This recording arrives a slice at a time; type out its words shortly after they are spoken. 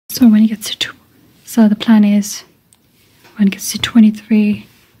So when he gets to, so the plan is when it gets to 23,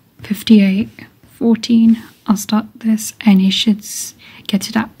 58, 14, I'll start this, and he should get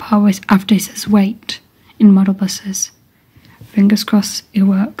to that part where after it says wait in model buses. Fingers crossed it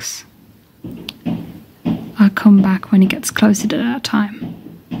works. I'll come back when he gets closer to that time.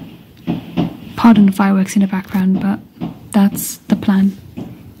 Pardon the fireworks in the background, but that's the plan.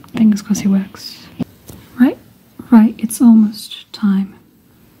 Fingers crossed it works. Right, it's almost time.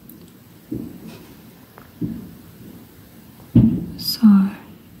 So 11,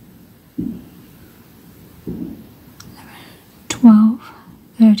 12,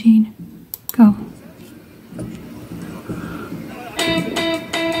 13, go.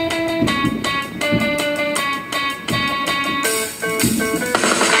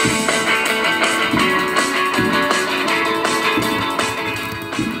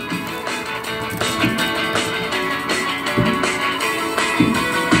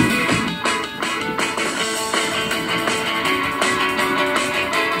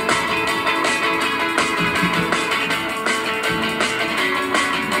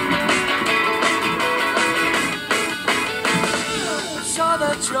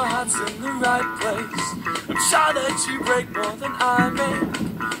 Your heart's in the right place. I'm sure that you break more than I make.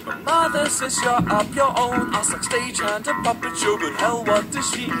 My mother says you're up your own ass like stagehand and puppet show, but hell, what does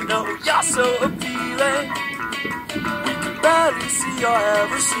she know? You're so appealing. We can barely see your hair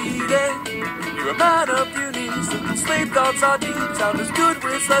receding. You're a man up your knees, looking sleep thoughts are deep down as good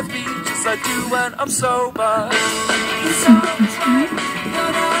with life beach as I do when I'm sober. You're not right.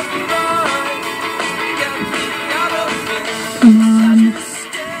 Get me out of it.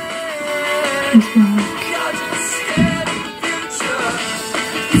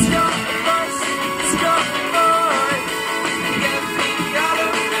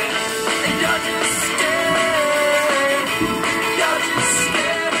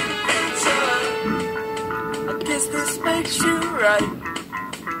 This makes you right.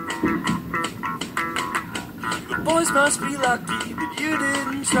 The boys must be lucky that you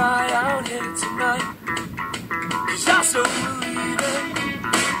didn't try out here tonight. 'Cause you're so believing.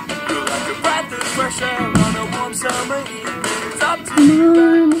 You're like a breath of fresh air on a warm summer evening. It's up to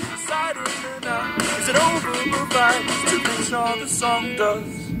you, decide in the night. Is it over right to make sure the song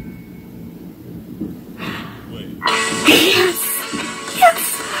does? Yes! Yes!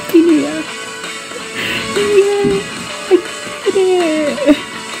 Happy New Year! Yay! I did it!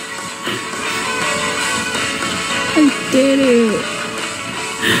 I did it!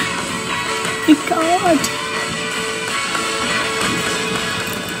 My God!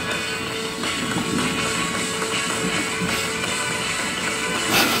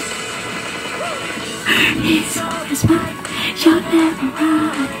 It's always mine, you're never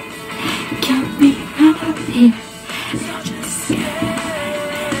right. Get me out of here. You're just scared.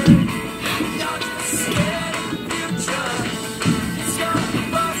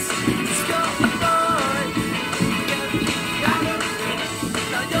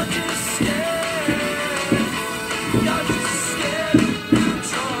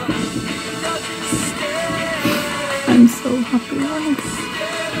 I'm so happy, guys.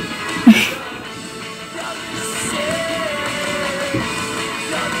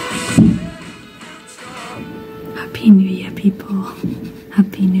 Happy New Year, people.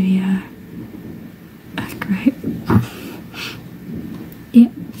 Happy New Year.